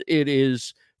It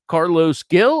is Carlos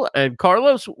Gil. And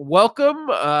Carlos, welcome.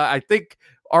 I think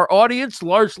our audience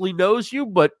largely knows you,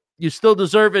 but you still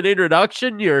deserve an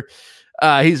introduction.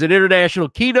 He's an international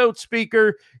keynote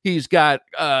speaker. He's got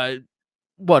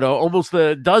almost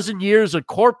a dozen years of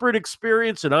corporate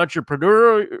experience and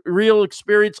entrepreneurial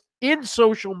experience in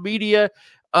social media,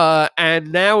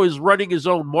 and now is running his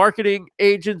own marketing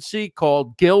agency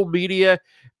called Gil Media.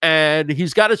 And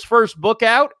he's got his first book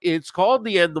out. It's called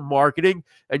The End of Marketing,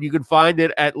 and you can find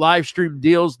it at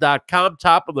livestreamdeals.com,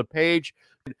 top of the page.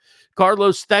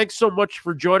 Carlos, thanks so much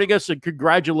for joining us, and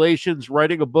congratulations.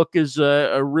 Writing a book is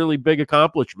a really big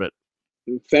accomplishment.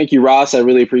 Thank you, Ross. I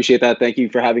really appreciate that. Thank you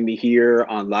for having me here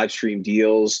on Live Stream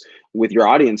Deals with your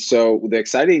audience. So the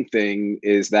exciting thing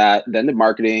is that The End of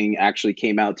Marketing actually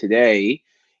came out today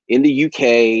in the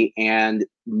UK and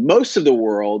most of the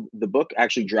world. The book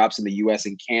actually drops in the US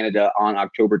and Canada on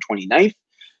October 29th.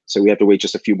 So we have to wait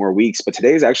just a few more weeks. But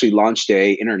today is actually launch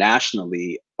day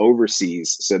internationally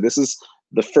overseas. So this is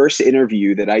the first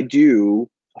interview that I do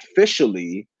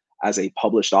officially as a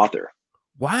published author.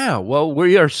 Wow. Well,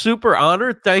 we are super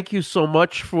honored. Thank you so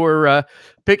much for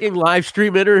picking live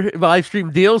stream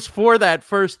deals for that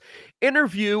first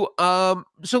interview.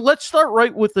 So let's start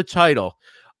right with the title.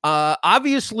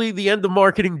 Obviously, the end of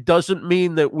marketing doesn't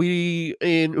mean that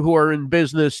who are in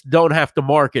business don't have to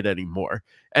market anymore,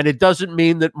 and it doesn't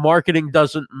mean that marketing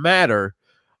doesn't matter.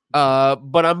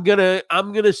 But I'm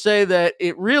gonna say that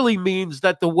it really means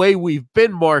that the way we've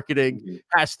been marketing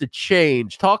has to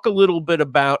change. Talk a little bit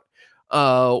about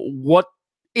what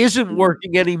isn't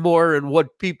working anymore and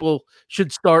what people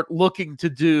should start looking to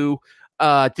do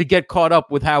to get caught up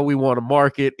with how we want to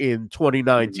market in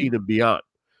 2019 and beyond.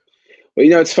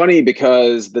 Well, it's funny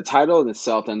because the title in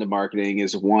itself, End of Marketing,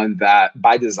 is one that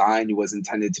by design was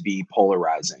intended to be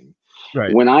polarizing.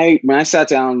 Right. When I sat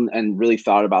down and really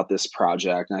thought about this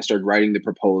project and I started writing the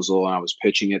proposal and I was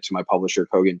pitching it to my publisher,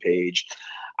 Kogan Page,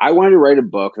 I wanted to write a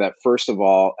book that, first of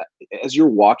all, as you're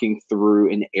walking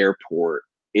through an airport,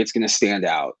 it's going to stand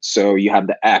out. So you have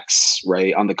the X,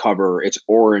 right, on the cover. It's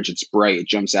orange, it's bright, it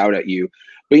jumps out at you.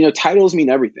 But, titles mean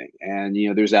everything. And,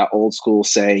 there's that old school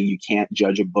saying you can't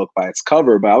judge a book by its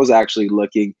cover. But I was actually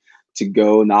looking to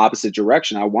go in the opposite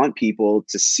direction. I want people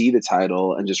to see the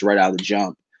title and just right out of the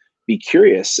jump be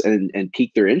curious and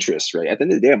pique their interest, right? At the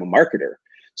end of the day, I'm a marketer.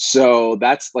 So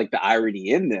that's like the irony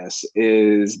in this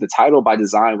is the title by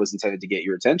design was intended to get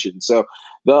your attention. So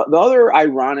the other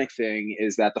ironic thing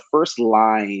is that the first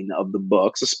line of the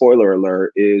book, so spoiler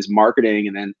alert, is marketing,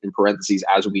 and then in parentheses,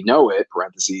 as we know it,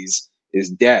 parentheses, is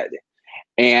dead.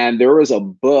 And there was a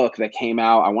book that came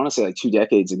out, I want to say like 2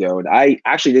 decades ago. And I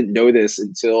actually didn't know this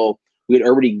until we had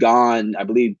already gone, I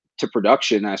believe, to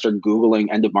production. I started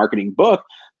Googling End of Marketing book.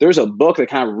 There's a book that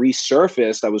kind of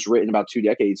resurfaced that was written about 2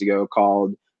 decades ago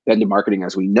called End of Marketing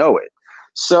as We Know It.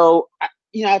 So,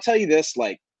 I'll tell you this,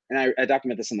 and I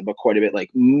document this in the book quite a bit, like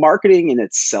marketing in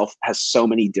itself has so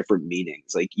many different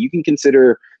meanings. Like you can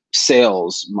consider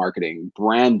sales marketing,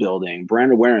 brand building,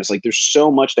 brand awareness. Like there's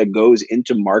so much that goes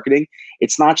into marketing.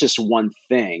 It's not just one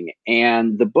thing.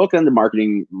 And the book End of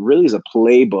Marketing really is a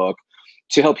playbook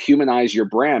to help humanize your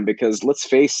brand, because let's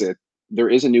face it, there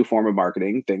is a new form of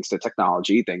marketing thanks to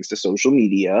technology, thanks to social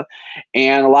media,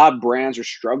 and a lot of brands are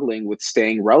struggling with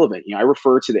staying relevant. I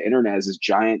refer to the internet as this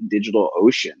giant digital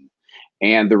ocean.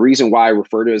 And the reason why I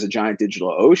refer to it as a giant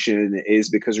digital ocean is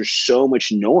because there's so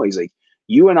much noise. Like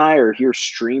you and I are here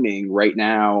streaming right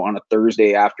now on a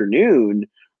Thursday afternoon,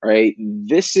 right?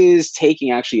 This is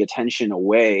taking actually attention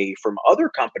away from other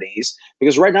companies,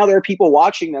 because right now there are people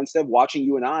watching that instead of watching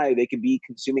you and I, they could be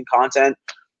consuming content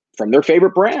from their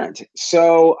favorite brand.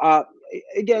 So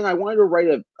again, I wanted to write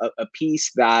a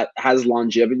piece that has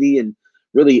longevity and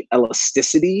really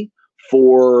elasticity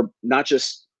for not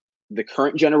just the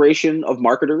current generation of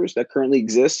marketers that currently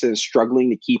exists and is struggling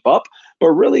to keep up,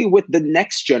 but really with the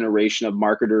next generation of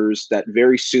marketers that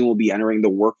very soon will be entering the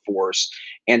workforce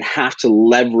and have to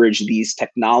leverage these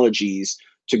technologies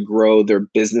to grow their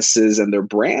businesses and their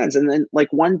brands. And then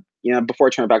before I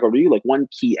turn it back over to you, like one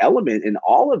key element in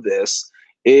all of this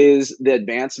is the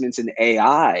advancements in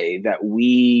AI that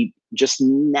we just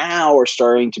now are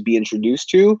starting to be introduced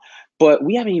to, but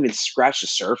we haven't even scratched the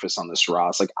surface on this,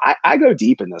 Ross. Like I go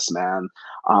deep in this, man.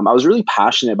 I was really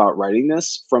passionate about writing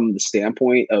this from the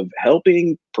standpoint of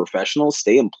helping professionals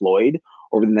stay employed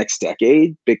over the next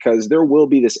decade, because there will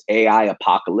be this AI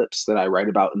apocalypse that I write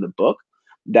about in the book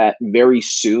that very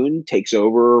soon takes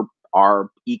over our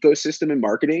ecosystem in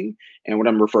marketing. And what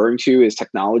I'm referring to is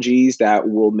technologies that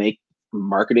will make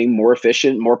marketing more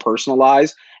efficient, more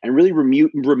personalized, and really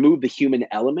remove the human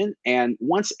element. And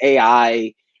once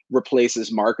AI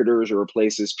replaces marketers or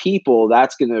replaces people,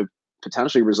 that's going to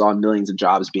potentially result in millions of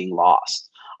jobs being lost.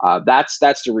 That's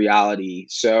the reality.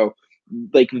 So,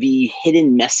 like the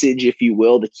hidden message, if you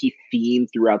will, the key theme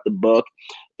throughout the book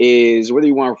is, whether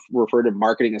you want to refer to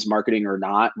marketing as marketing or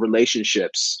not,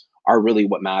 relationships are really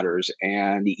what matters.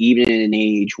 And even in an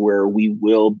age where we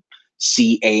will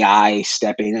see AI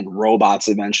step in and robots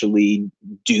eventually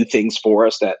do things for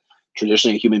us that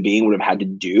traditionally a human being would have had to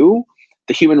do,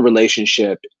 the human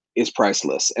relationship is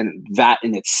priceless. And that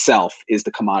in itself is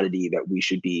the commodity that we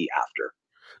should be after.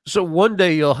 So one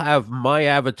day you'll have my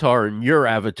avatar and your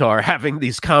avatar having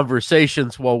these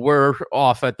conversations while we're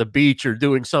off at the beach or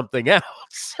doing something else.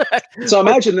 So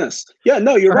But imagine this. Yeah,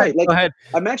 no, you're go ahead, right. Like, go ahead.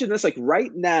 imagine this. Like,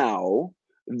 right now,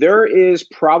 there is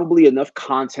probably enough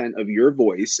content of your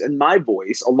voice and my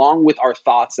voice, along with our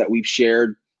thoughts that we've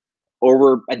shared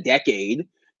over a decade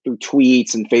through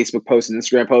tweets and Facebook posts and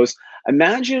Instagram posts.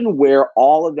 Imagine where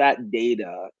all of that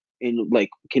data in like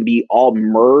can be all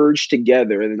merged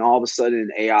together, and then all of a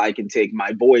sudden AI can take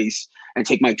my voice and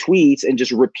take my tweets and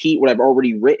just repeat what I've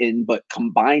already written, but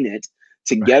combine it Right.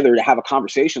 together to have a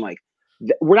conversation. Like,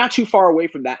 we're not too far away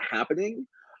from that happening.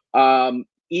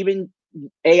 Even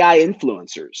AI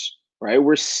influencers, right?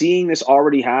 We're seeing this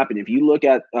already happen. If you look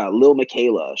at Lil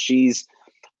Michaela, she's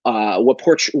what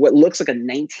looks like a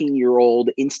 19-year-old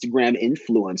Instagram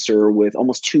influencer with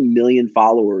almost 2 million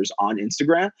followers on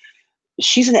Instagram.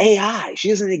 She's an AI. She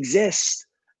doesn't exist,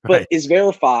 but Right. is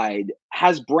verified,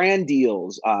 has brand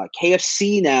deals.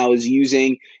 KFC now is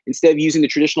using, instead of using the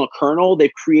traditional kernel,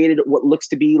 they've created what looks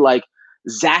to be like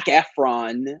Zac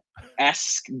Efron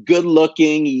esque, good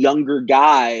looking, younger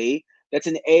guy that's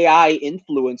an AI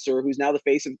influencer who's now the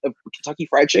face of Kentucky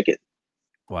Fried Chicken.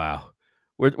 Wow.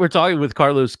 We're talking with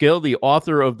Carlos Gil, the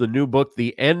author of the new book,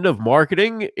 The End of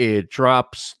Marketing. It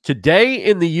drops today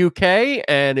in the UK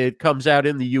and it comes out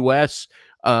in the US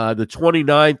the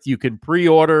 29th. You can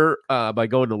pre-order by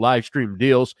going to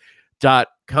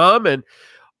livestreamdeals.com. And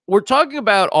we're talking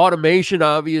about automation,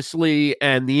 obviously,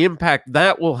 and the impact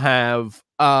that will have.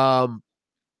 Well,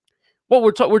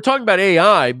 we're talking about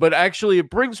AI, but actually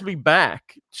it brings me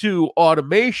back to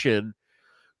automation.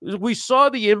 We saw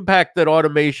the impact that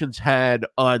automations had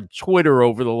on Twitter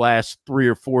over the last 3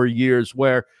 or 4 years,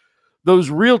 where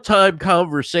those real-time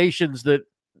conversations that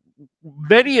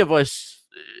many of us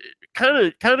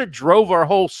kind of drove our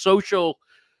whole social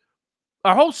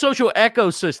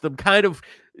ecosystem kind of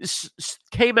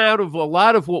came out of a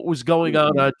lot of what was going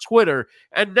on Twitter,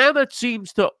 and now that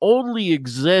seems to only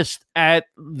exist at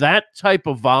that type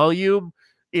of volume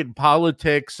in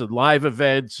politics and live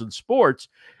events and sports.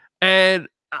 And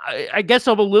I guess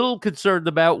I'm a little concerned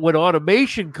about when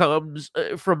automation comes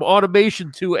from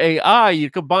automation to AI. You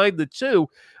combine the two.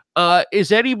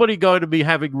 Is anybody going to be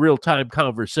having real time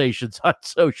conversations on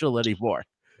social anymore?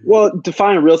 Well,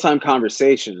 define a real time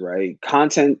conversation, right?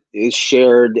 Content is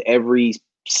shared every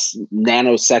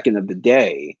nanosecond of the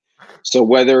day. So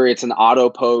whether it's an auto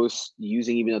post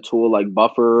using even a tool like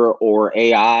Buffer or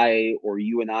AI or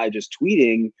you and I just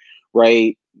tweeting,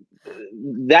 right?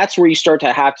 That's where you start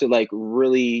to have to like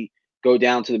really go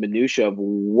down to the minutia of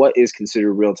what is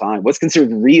considered real time, what's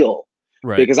considered real.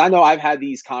 Right. Because I know I've had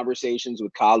these conversations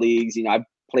with colleagues. I've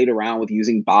played around with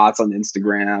using bots on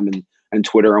Instagram and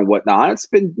Twitter and whatnot. It's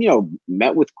been,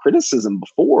 met with criticism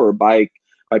before by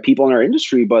people in our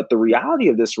industry. But the reality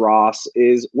of this, Ross,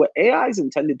 is what AI is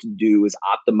intended to do is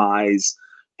optimize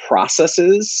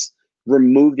processes,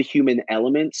 remove the human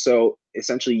element. So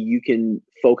essentially you can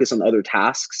focus on other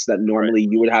tasks that Right. normally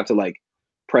you would have to like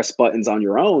press buttons on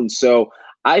your own. So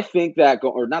I think that,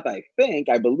 or not that I think,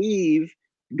 I believe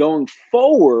going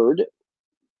forward,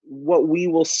 what we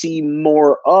will see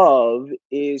more of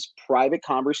is private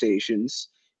conversations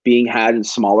being had in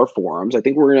smaller forums. I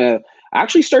think we're going to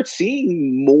actually start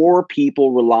seeing more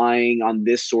people relying on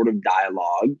this sort of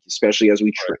dialogue, especially as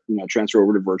we transfer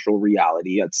over to virtual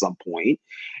reality at some point.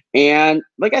 And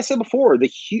like I said before, the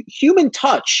human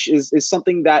touch is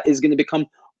something that is going to become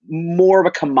more of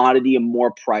a commodity and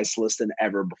more priceless than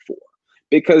ever before.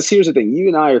 Because here's the thing, you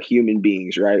and I are human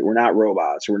beings, right? We're not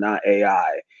robots, we're not AI.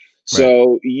 Right.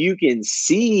 So you can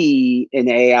see an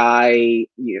AI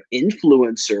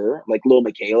influencer like Lil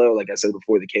Michaela, like I said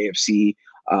before, the KFC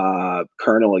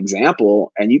kernel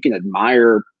example, and you can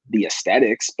admire the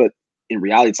aesthetics, but in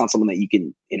reality, it's not someone that you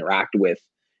can interact with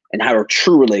and have a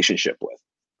true relationship with.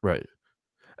 Right.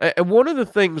 And one of the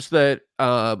things that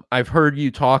I've heard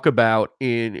you talk about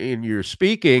in your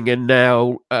speaking, and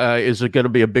now is going to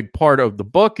be a big part of the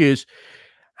book, is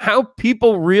how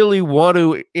people really want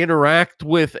to interact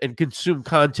with and consume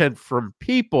content from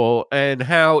people, and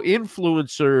how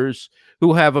influencers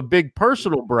who have a big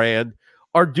personal brand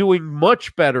are doing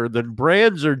much better than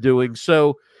brands are doing.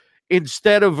 So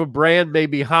instead of a brand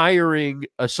maybe hiring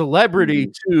a celebrity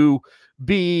to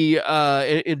be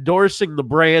endorsing the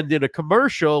brand in a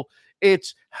commercial,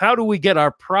 it's how do we get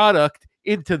our product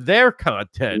into their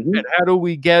content, Mm-hmm. and how do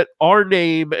we get our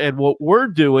name and what we're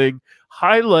doing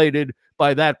highlighted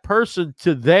by that person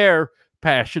to their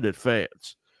passionate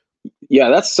fans. Yeah,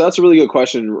 that's a really good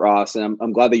question, Ross, and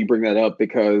I'm glad that you bring that up,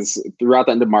 because throughout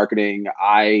the end of marketing,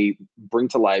 I bring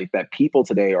to light that people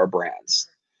today are brands.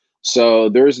 So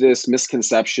there's this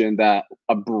misconception that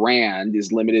a brand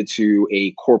is limited to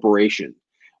a corporation.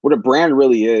 What a brand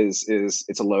really is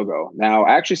it's a logo. Now,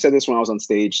 I actually said this when I was on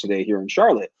stage today here in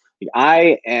Charlotte.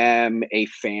 I am a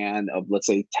fan of, let's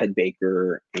say, Ted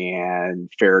Baker and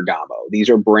Ferragamo. These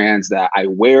are brands that I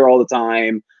wear all the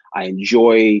time. I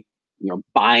enjoy,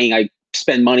 buying. I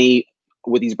spend money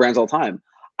with these brands all the time.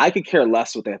 I could care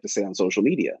less what they have to say on social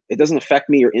media. It doesn't affect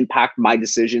me or impact my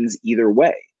decisions either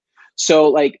way. So,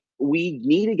 like, we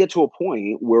need to get to a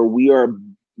point where we are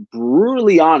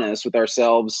brutally honest with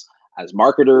ourselves as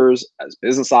marketers, as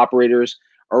business operators,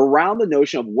 around the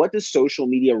notion of what does social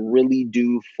media really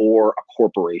do for a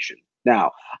corporation.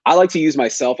 Now, I like to use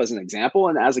myself as an example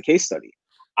and as a case study.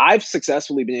 I've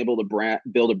successfully been able to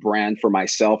build a brand for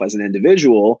myself as an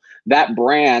individual. That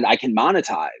brand I can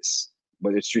monetize,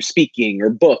 whether it's through speaking or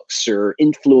books or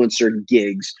influencer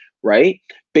gigs, right?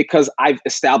 Because I've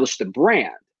established the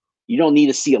brand. You don't need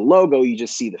to see a logo, you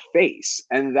just see the face.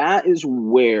 And that is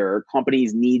where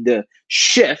companies need to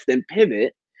shift and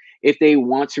pivot if they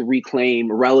want to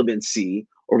reclaim relevancy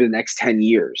over the next 10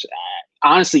 years.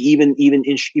 Honestly, even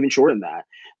shorter than that.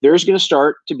 There's going to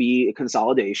start to be a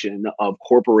consolidation of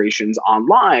corporations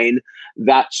online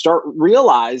that start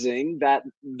realizing that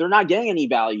they're not getting any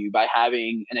value by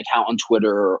having an account on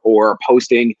Twitter or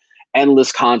posting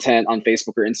endless content on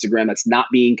Facebook or Instagram that's not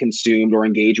being consumed or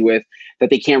engaged with, that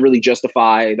they can't really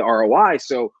justify the ROI.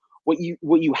 So what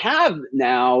you have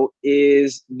now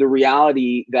is the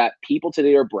reality that people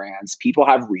today are brands, people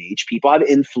have reach, people have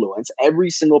influence. Every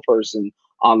single person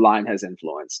online has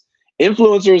influence.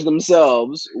 Influencers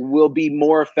themselves will be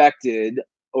more affected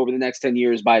over the next 10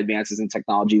 years by advances in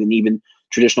technology than even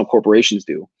traditional corporations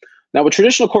do. Now, what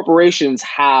traditional corporations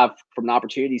have from an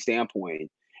opportunity standpoint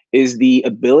is the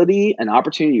ability and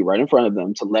opportunity right in front of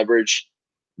them to leverage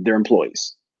their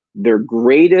employees. Their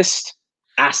greatest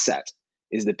asset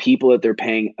is the people that they're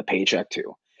paying a paycheck to.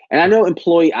 And I know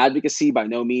employee advocacy by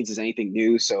no means is anything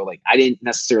new. So, like, I didn't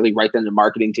necessarily write that into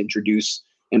marketing to introduce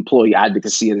employee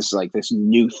advocacy as like this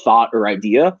new thought or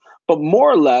idea, but more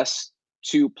or less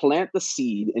to plant the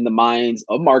seed in the minds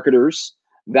of marketers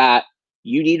that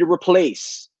you need to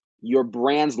replace your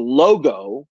brand's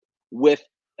logo with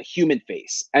a human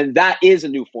face. And that is a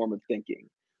new form of thinking.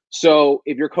 So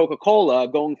if you're Coca-Cola,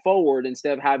 going forward,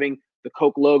 instead of having the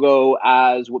Coke logo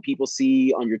as what people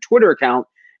see on your Twitter account,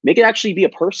 make it actually be a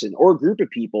person or a group of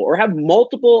people, or have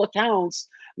multiple accounts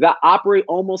that operate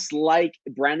almost like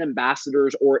brand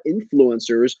ambassadors or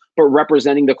influencers, but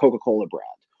representing the Coca-Cola brand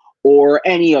or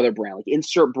any other brand. Like,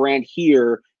 insert brand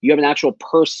here, you have an actual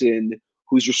person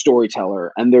who's your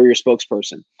storyteller and they're your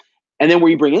spokesperson. And then where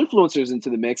you bring influencers into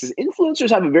the mix is influencers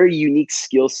have a very unique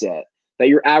skill set that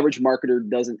your average marketer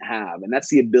doesn't have. And that's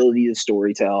the ability to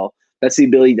storytell. That's the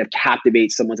ability to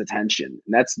captivate someone's attention.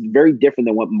 And that's very different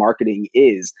than what marketing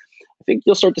is. I think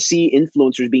you'll start to see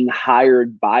influencers being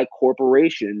hired by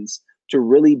corporations to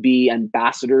really be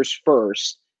ambassadors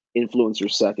first,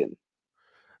 influencers second.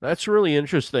 That's really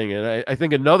interesting. And I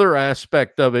think another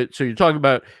aspect of it, so you're talking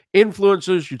about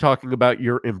influencers, you're talking about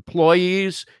your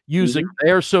employees using Mm-hmm.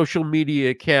 their social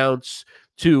media accounts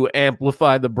to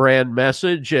amplify the brand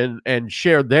message and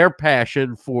share their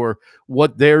passion for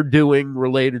what they're doing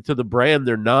related to the brand,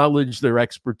 their knowledge, their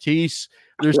expertise.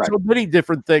 There's Correct. so many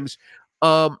different things.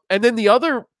 And then the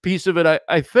other piece of it,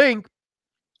 I think,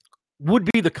 would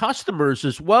be the customers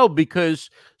as well, because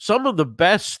some of the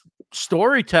best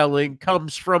storytelling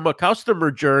comes from a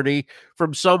customer journey,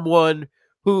 from someone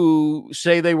who,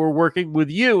 say, they were working with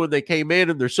you and they came in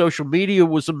and their social media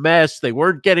was a mess, they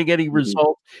weren't getting any Mm-hmm.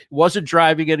 results, wasn't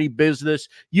driving any business.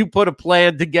 You put a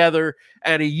plan together,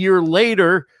 and a year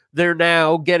later they're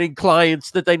now getting clients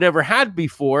that they never had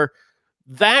before.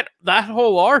 That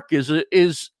whole arc is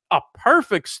a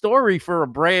perfect story for a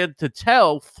brand to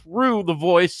tell through the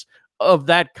voice of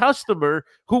that customer,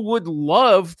 who would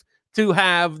love to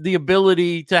have the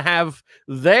ability to have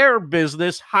their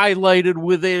business highlighted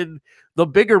within the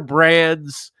bigger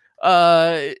brands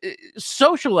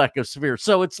social ecosphere.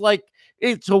 So it's like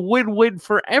it's a win-win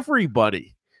for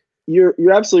everybody.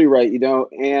 You're absolutely right.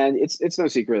 And it's no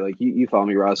secret. Like you follow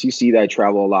me, Ross. You see that I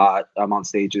travel a lot. I'm on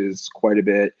stages quite a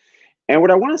bit. And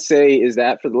what I want to say is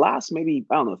that for the last maybe,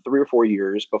 I don't know, 3 or 4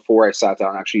 years before I sat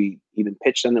down and actually even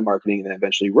pitched them the marketing and then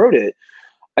eventually wrote it,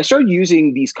 I started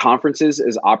using these conferences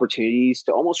as opportunities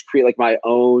to almost create like my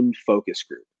own focus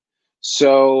group.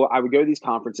 So I would go to these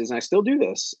conferences, and I still do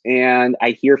this, and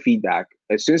I hear feedback.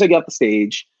 As soon as I get off the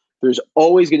stage, there's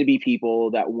always going to be people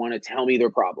that want to tell me their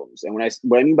problems. And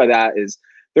what I mean by that is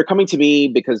they're coming to me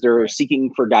because they're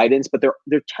seeking for guidance, but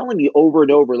they're telling me over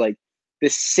and over like the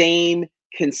same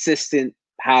consistent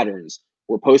patterns.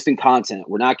 We're posting content,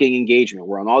 we're not getting engagement,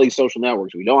 we're on all these social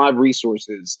networks, we don't have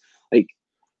resources. Like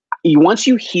once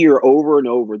you hear over and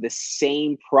over the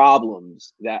same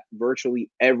problems that virtually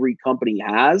every company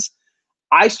has,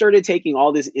 I started taking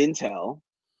all this intel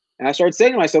and I started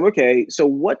saying to myself, okay, so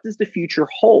what does the future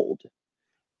hold?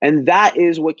 And that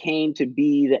is what came to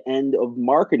be the end of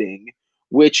marketing,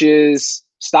 which is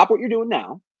stop what you're doing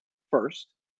now first.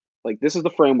 Like this is the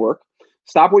framework.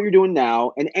 Stop what you're doing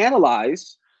now and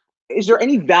analyze, is there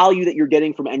any value that you're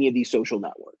getting from any of these social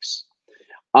networks?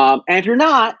 And if you're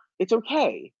not, it's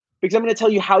okay, because I'm going to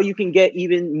tell you how you can get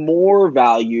even more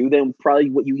value than probably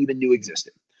what you even knew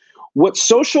existed. What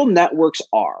social networks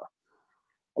are,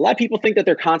 a lot of people think that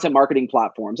they're content marketing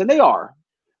platforms, and they are.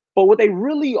 But what they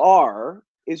really are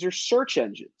is your search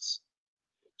engines.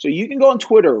 So you can go on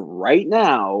Twitter right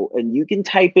now and you can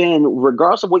type in,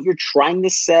 regardless of what you're trying to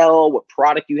sell, what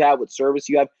product you have, what service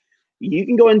you have, you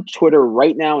can go on Twitter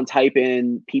right now and type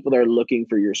in people that are looking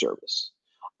for your service.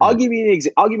 I'll give you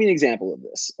an example of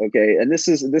this, okay? And this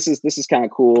is kind of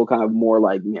cool, kind of more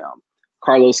like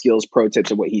Carlos Gil's pro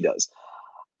tips of what he does.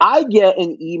 I get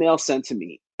an email sent to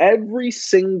me every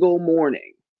single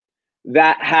morning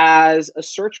that has a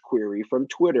search query from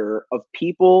Twitter of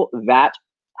people that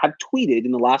have tweeted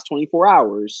in the last 24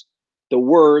 hours the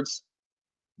words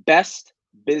best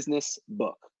business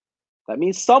book. That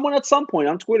means someone at some point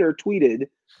on Twitter tweeted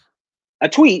a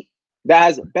tweet that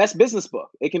has best business book.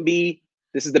 It can be,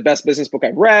 this is the best business book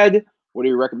I've read. What are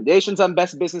your recommendations on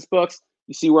best business books?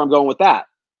 You see where I'm going with that.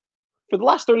 For the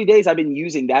last 30 days, I've been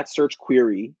using that search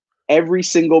query every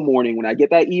single morning when I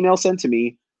get that email sent to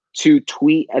me to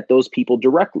tweet at those people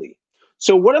directly.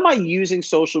 So what am I using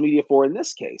social media for in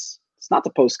this case? It's not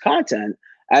to post content,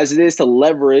 as it is to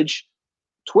leverage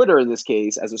Twitter in this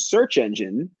case as a search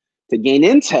engine to gain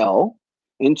intel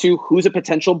into who's a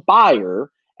potential buyer,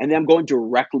 and then I'm going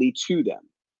directly to them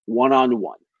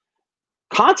one-on-one.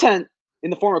 Content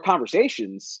in the form of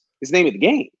conversations is the name of the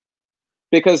game,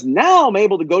 because now I'm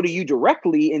able to go to you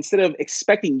directly instead of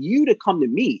expecting you to come to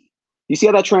me. You see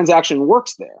how that transaction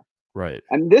works there? Right.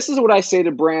 And this is what I say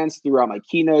to brands throughout my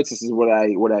keynotes. This is what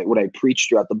I preach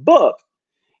throughout the book,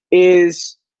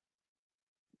 is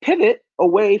pivot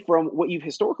away from what you've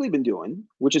historically been doing,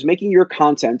 which is making your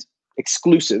content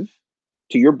exclusive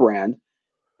to your brand,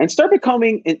 and start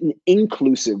becoming an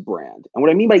inclusive brand. And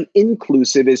what I mean by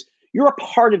inclusive is you're a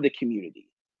part of the community.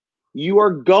 You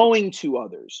are going to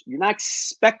others. You're not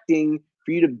expecting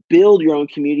for you to build your own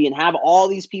community and have all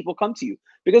these people come to you,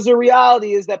 because the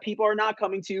reality is that people are not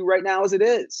coming to you right now as it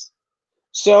is.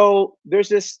 So there's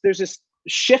this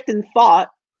shift in thought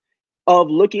of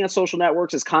looking at social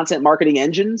networks as content marketing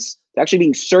engines to actually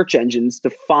being search engines to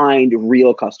find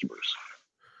real customers.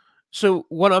 So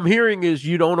what I'm hearing is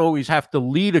you don't always have to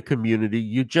lead a community.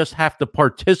 You just have to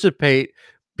participate,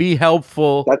 be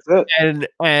helpful, That's it.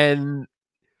 and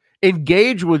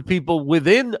engage with people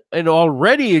within an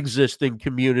already existing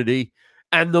community,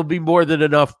 and there'll be more than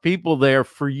enough people there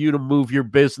for you to move your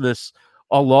business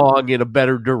along in a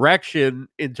better direction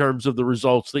in terms of the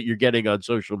results that you're getting on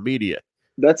social media.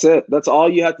 That's it. That's all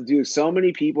you have to do. So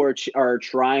many people are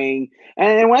trying.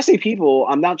 And when I say people,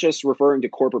 I'm not just referring to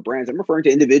corporate brands. I'm referring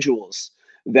to individuals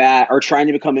that are trying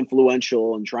to become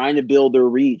influential and trying to build their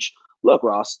reach. Look,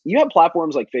 Ross, you have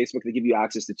platforms like Facebook that give you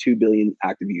access to 2 billion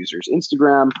active users,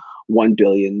 Instagram, 1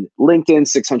 billion, LinkedIn,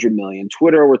 600 million,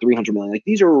 Twitter, over 300 million. Like,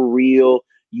 these are real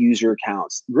user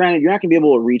accounts. Granted, you're not going to be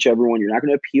able to reach everyone. You're not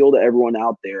going to appeal to everyone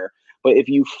out there. But if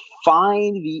you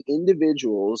find the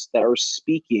individuals that are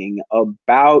speaking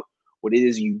about what it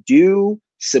is you do,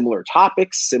 similar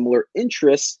topics, similar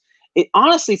interests, it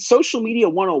honestly, it's social media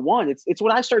 101. It's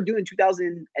what I started doing in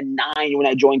 2009 when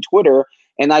I joined Twitter,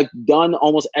 and I've done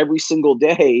almost every single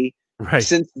day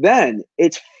since then.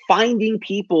 It's finding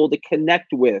people to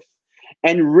connect with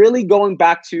and really going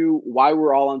back to why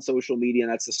we're all on social media,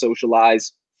 and that's to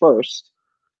socialize first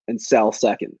and sell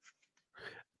second.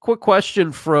 Quick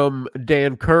question from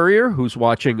Dan Courier, who's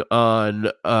watching on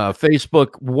Facebook.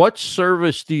 What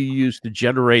service do you use to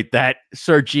generate that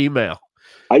search email?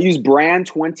 I use Brand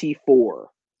 24.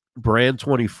 Brand I'm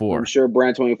 24. sure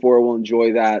Brand 24 will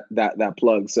enjoy that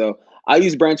plug. So I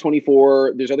use Brand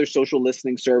 24. There's other social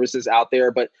listening services out there,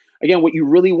 but again, what you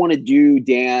really want to do,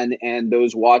 Dan, and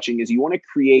those watching, is you want to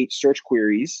create search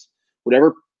queries,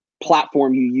 whatever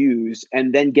platform you use,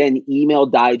 and then get an email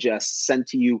digest sent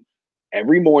to you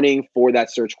every morning for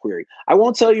that search query. I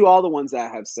won't tell you all the ones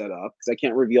that I have set up because I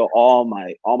can't reveal all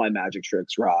my magic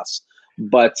tricks, Ross.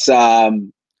 But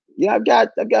yeah, I've got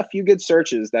a few good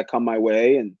searches that come my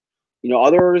way, and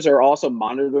others are also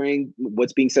monitoring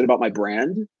what's being said about my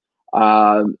brand.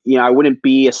 I wouldn't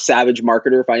be a savage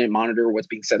marketer if I didn't monitor what's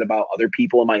being said about other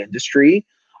people in my industry,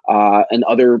 and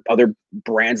other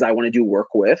brands I want to do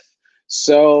work with.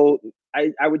 So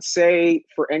I would say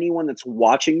for anyone that's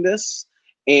watching this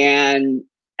and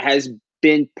has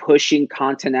been pushing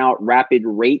content out rapid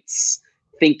rates,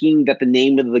 thinking that the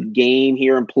name of the game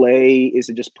here in play is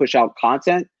to just push out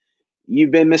content,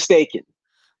 you've been mistaken.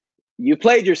 You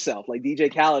played yourself, like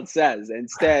DJ Khaled says.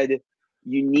 Instead,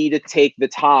 you need to take the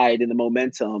tide and the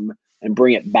momentum and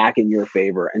bring it back in your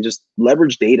favor and just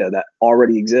leverage data that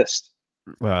already exists.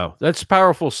 Wow, that's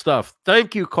powerful stuff.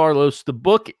 Thank you, Carlos. The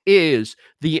book is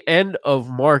The End of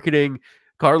Marketing.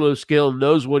 Carlos Gil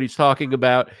knows what he's talking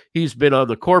about. He's been on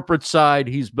the corporate side.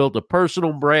 He's built a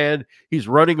personal brand. He's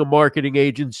running a marketing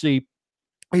agency.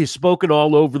 He's spoken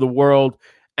all over the world,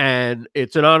 and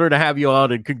it's an honor to have you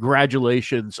on, and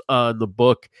congratulations on the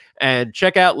book. And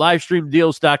check out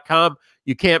livestreamdeals.com.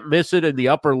 You can't miss it in the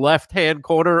upper left-hand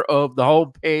corner of the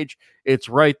homepage. It's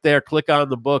right there. Click on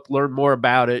the book, learn more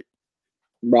about it.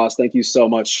 Ross, thank you so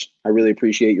much. I really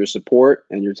appreciate your support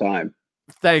and your time.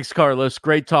 Thanks, Carlos.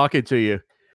 Great talking to you.